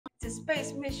It's a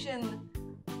space mission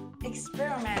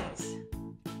experiment.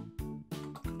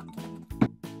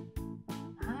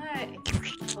 Hi.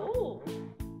 Oh.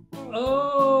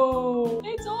 Oh!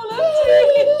 It's all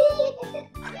empty.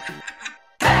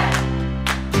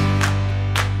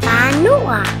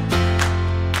 Nohr.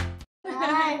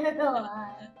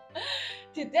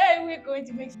 Today we're going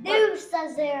to make Medusa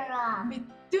serum.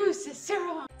 Medusa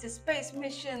serum. It's a space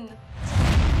mission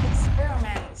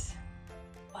experiment.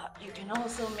 But you can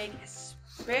also make a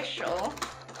special.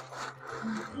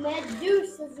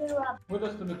 Medusa serum. Where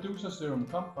does the Medusa serum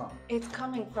come from? It's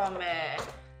coming from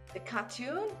the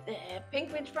cartoon, the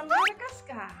penguins from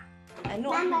Madagascar. And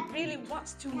Nohr really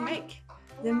wants to make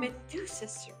the Medusa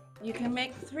serum. You can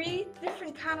make 3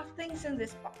 different kind of things in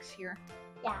this box here.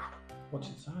 Yeah. What's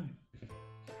inside?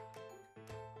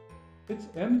 It's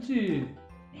empty.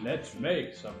 Let's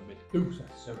make some Medusa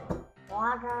serum.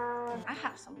 Water. I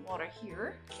have some water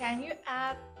here. Can you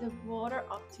add the water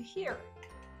up to here?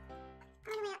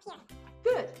 All the way up here.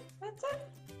 Good, that's it.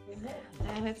 And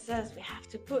then it says we have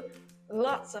to put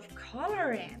lots of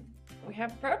color in. We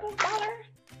have purple color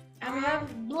and we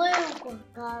have blue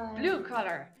color. blue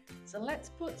color. So let's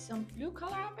put some blue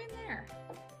color up in there.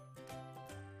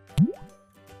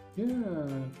 Yeah,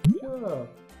 good job.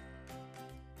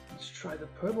 Let's try the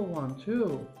purple one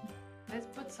too. Let's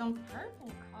put some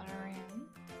purple color in.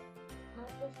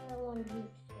 I want to it.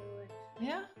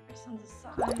 Yeah, there's on the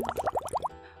side.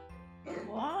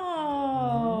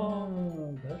 Wow!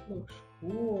 Oh, that looks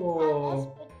Let's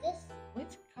cool. put this.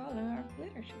 Which color of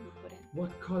glitter should we put in?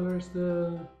 What color is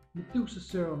the Medusa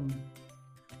serum?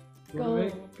 You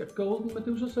want to Gold. make a golden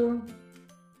Medusa serum?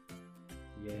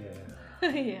 Yeah.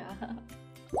 Yeah.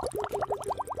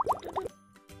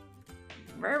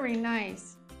 Very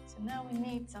nice. So now we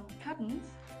need some cottons.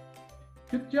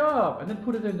 Good job. And then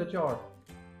put it in the jar.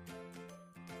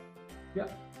 Yeah.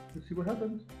 Let's see what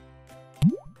happens.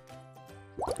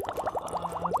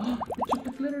 It took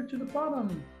the glitter to the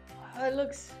bottom. Oh, it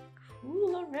looks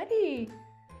cool already.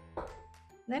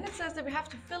 Then it says that we have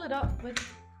to fill it up with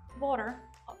water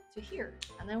up to here.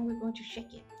 And then we're going to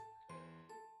shake it.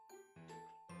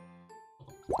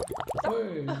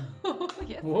 Hey.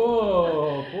 Yes.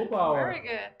 Whoa, full power. Very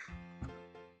good.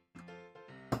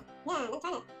 Yeah, let's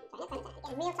turn it.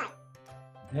 Get real tight.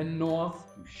 Then Nohr,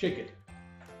 you shake it.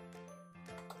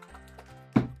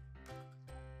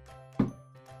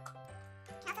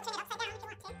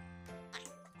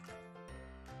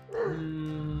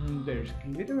 There's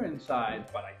glitter inside,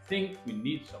 but I think we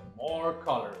need some more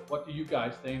color. What do you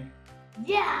guys think?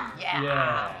 Yeah. Yeah.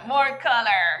 Yeah. More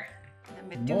color. The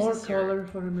Medusa More serum. color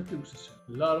for the Medusa serum.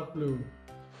 A lot of blue.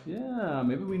 Yeah,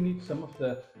 maybe we need some of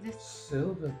the This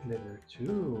silver glitter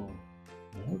too.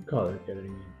 More color getting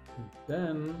in. And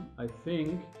then I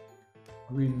think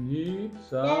we need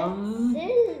some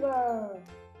Silver.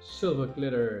 silver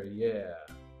glitter. Yeah.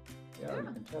 Yeah, we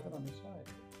can tap it on the side.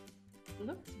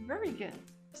 looks very good.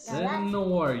 Then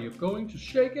Nohr, you're going to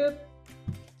shake it.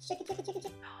 Shake it, shake it, shake it,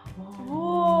 shake it.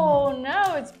 Oh,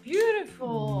 now it's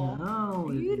beautiful. Now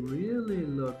it Beautiful. really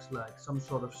looks like some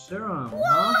sort of serum,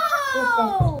 huh?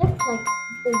 Wow! Looks like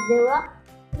the syrup.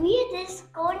 We are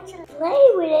just going to play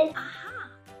with it. Aha.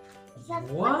 It says,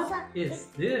 What is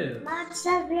this? Mom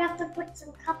says we have to put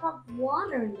some cup of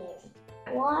water in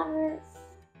there. Water.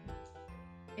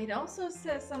 It also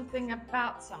says something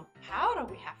about some powder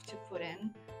we have to put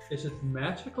in. Is it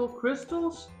magical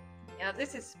crystals? Yeah,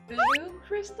 this is blue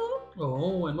crystal.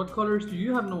 Oh, and what colors do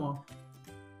you have, Nohr?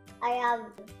 I have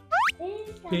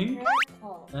pink, Pink? and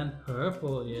purple. And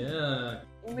purple, yeah.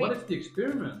 What is the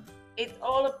experiment? It's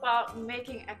all about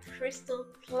making a crystal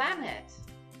planet.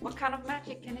 What kind of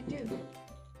magic can it do?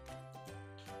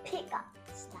 Pick up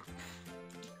stuff.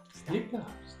 Pick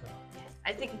up stuff. Yes,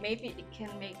 I think maybe it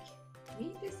can make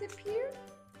me disappear.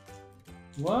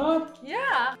 What?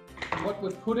 Yeah. What,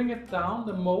 we're putting it down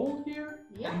the mold here?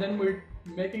 Yeah. And then we're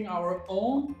making our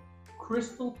own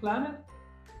crystal planet?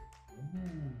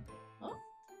 Oh.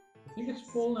 I think it's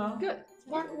full now. Good.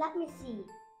 Let me see.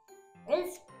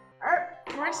 It's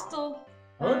Crystal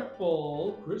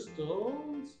Purple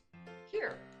crystals.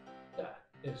 here. That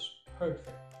is perfect.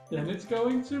 Then it's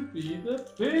going to be the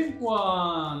pink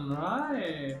one,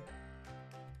 right?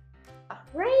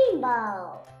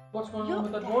 rainbow. What's going Look on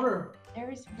with that at- water? There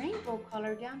is rainbow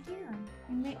color down here.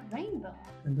 We make rainbow.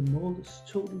 And the mold is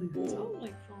totally full.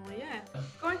 Totally full, yeah.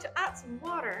 Going to add some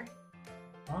water.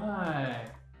 Right.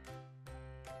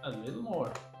 A little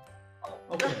more.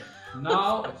 Okay.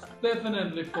 Now it's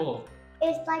definitely full.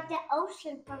 It's like the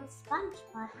ocean from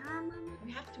SpongeBob, huh, Mama?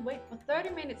 We have to wait for 30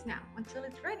 minutes now until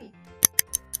it's ready.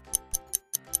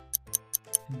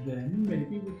 then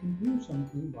maybe we can do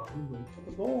something while we wait for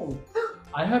the ball.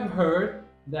 I have heard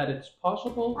that it's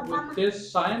possible with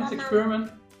this science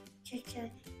experiment.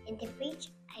 In the beach,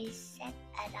 I said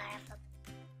that I have a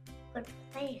good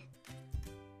plan.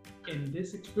 In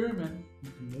this experiment,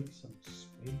 you can make some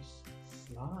space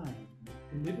slime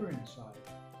with glitter inside.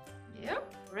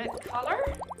 Yep, red color.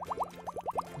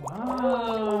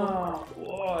 Wow!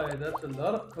 Boy, that's a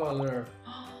lot of color.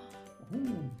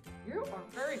 Ooh. You are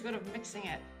very good at mixing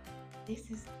it. This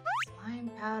is slime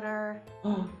powder.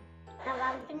 Now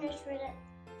I'm finished with it.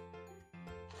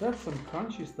 That's some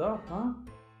crunchy stuff, huh?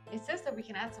 It says that we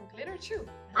can add some glitter too.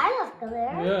 I love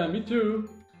glitter. Yeah, me too.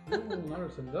 Oh, now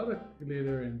there's a lot of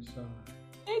glitter inside.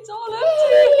 It's all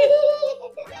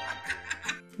empty.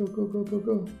 Go, go, go, go,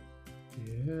 go.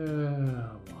 Yeah,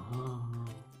 wow.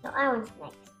 So I want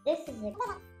next. This is a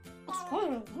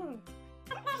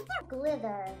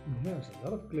glitter. There's a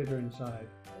lot of glitter inside.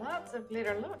 Lots of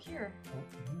glitter. Look here. Oh,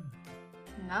 yeah.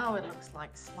 Now it looks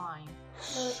like slime.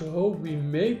 So we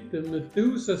made the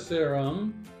Medusa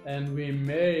serum and we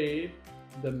made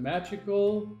the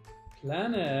magical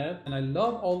planet. And I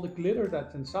love all the glitter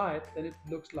that's inside. Then it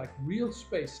looks like real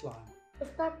space slime.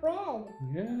 It's not red.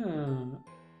 Yeah,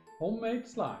 homemade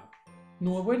slime.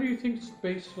 Noah, where do you think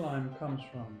space slime comes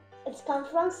from? It comes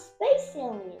from space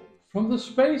aliens. From the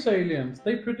space aliens.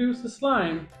 They produce the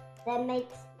slime. That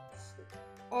makes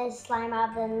a slime out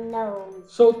of the nose.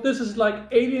 So this is like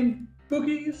alien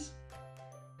boogies?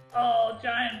 Oh,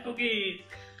 giant boogies!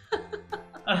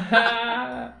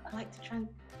 I like to try and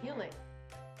feel it.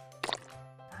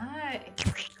 Ah,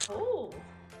 it's cold.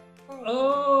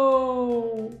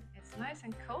 Oh! It's nice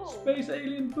and cold. Space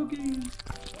alien boogies!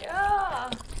 Yeah.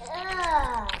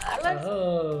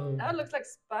 Oh, That looks like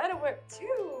spider web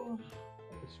too.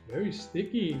 it's very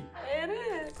sticky. It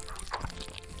is.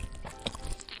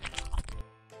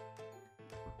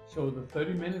 So the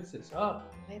 30 minutes is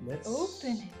up. Let's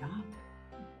open it up.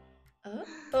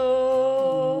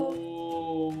 Oh,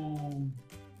 Oh.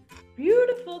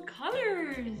 beautiful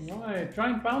colors. Why? Try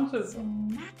and bounce it. It's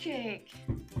magic.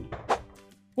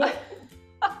 What?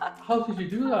 How did you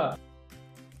do that?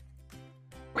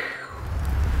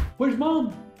 Where's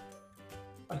Mom?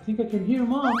 I think I can hear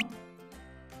Mom.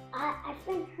 I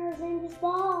think her's in this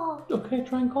ball. Okay,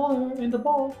 try and call her in the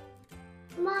ball.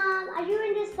 Mom, are you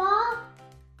in this ball?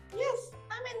 Yes,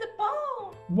 I'm in the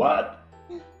ball. What?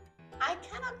 I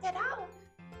cannot get out.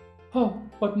 Oh,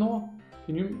 but no.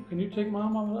 Can you take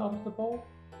Mom out of the ball?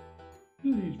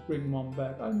 Please bring Mom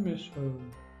back. I miss her.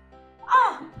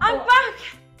 Oh, I'm back.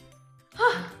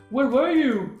 Where were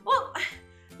you? Well,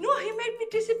 no, he made me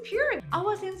disappear. I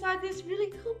was inside this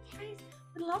really cool place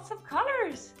with lots of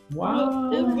colors.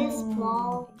 Wow. In this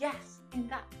ball. Yes, in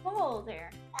that ball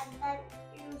there. And then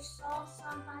you saw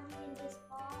somebody in this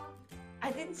ball.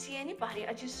 I didn't see anybody.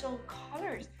 I just saw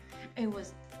colors. It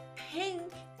was pink,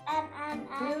 And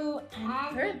blue,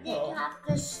 and did you purple. have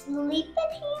to sleep in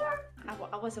here?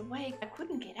 I was awake. I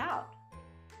couldn't get out.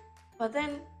 But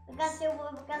then Because you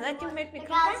made me come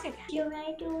back again. Can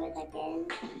I do it again?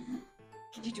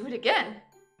 Can you do it again?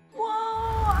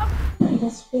 Whoa!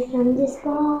 Let's film this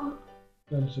ball.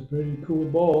 That is a pretty cool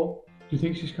ball. Do you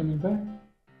think she's coming back?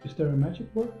 Is there a magic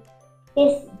word?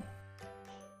 It's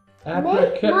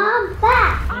make Mom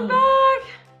back. I'm back!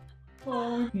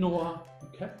 Oh, Noah, you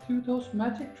can't do those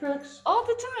magic tricks. All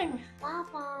the time. Bye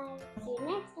bye. See you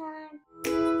next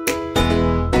time.